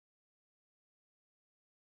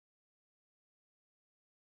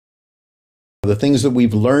the things that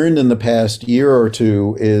we've learned in the past year or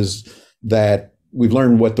two is that we've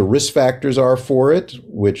learned what the risk factors are for it,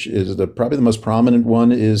 which is probably the most prominent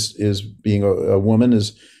one is being a woman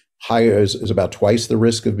is higher is about twice the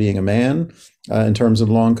risk of being a man in terms of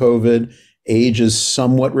long COVID. Age is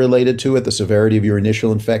somewhat related to it. The severity of your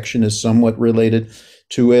initial infection is somewhat related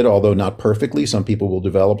to it, although not perfectly. Some people will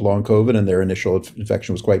develop long COVID and their initial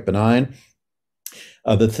infection was quite benign.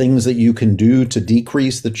 The things that you can do to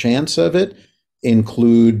decrease the chance of it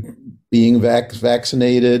include being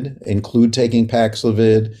vaccinated, include taking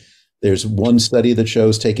Paxlovid. There's one study that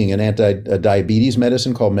shows taking an anti-diabetes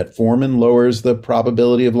medicine called metformin lowers the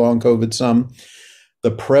probability of long COVID some. The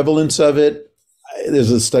prevalence of it,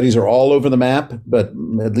 the studies are all over the map, but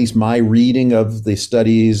at least my reading of the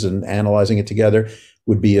studies and analyzing it together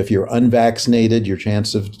would be if you're unvaccinated, your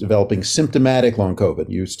chance of developing symptomatic long COVID,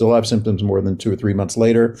 you still have symptoms more than 2 or 3 months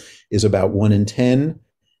later, is about 1 in 10.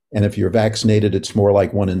 And if you're vaccinated, it's more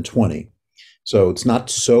like 1 in 20. So it's not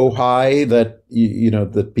so high that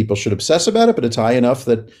that people should obsess about it, but it's high enough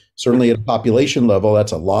that certainly at a population level,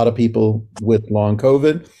 that's a lot of people with long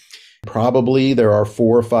COVID. Probably there are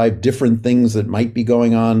 4 or 5 different things that might be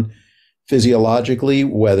going on physiologically,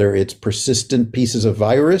 whether it's persistent pieces of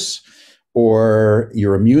virus or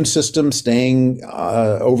your immune system staying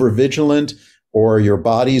over vigilant, or your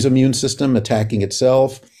body's immune system attacking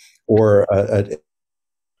itself, or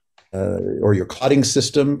your clotting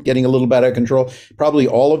system getting a little bit out of control. Probably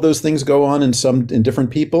all of those things go on in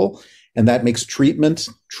different people, and that makes treatment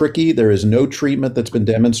tricky. There is no treatment that's been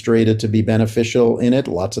demonstrated to be beneficial in it.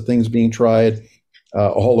 Lots of things being tried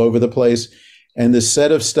all over the place. And this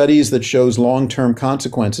set of studies that shows long-term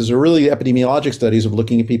consequences are really epidemiologic studies of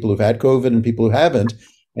looking at people who've had COVID and people who haven't.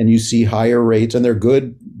 And you see higher rates, and they're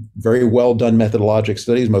good, very well done methodologic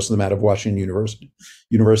studies, most of them out of Washington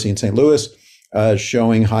University in St. Louis,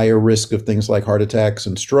 showing higher risk of things like heart attacks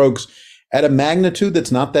and strokes at a magnitude that's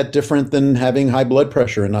not that different than having high blood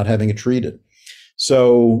pressure and not having it treated.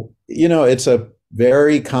 So, it's a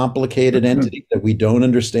very complicated entity that we don't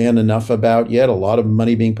understand enough about yet. A lot of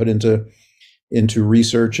money being put into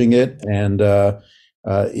researching it, and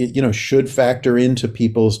it should factor into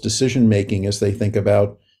people's decision making as they think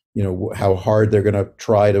about how hard they're going to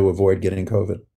try to avoid getting COVID.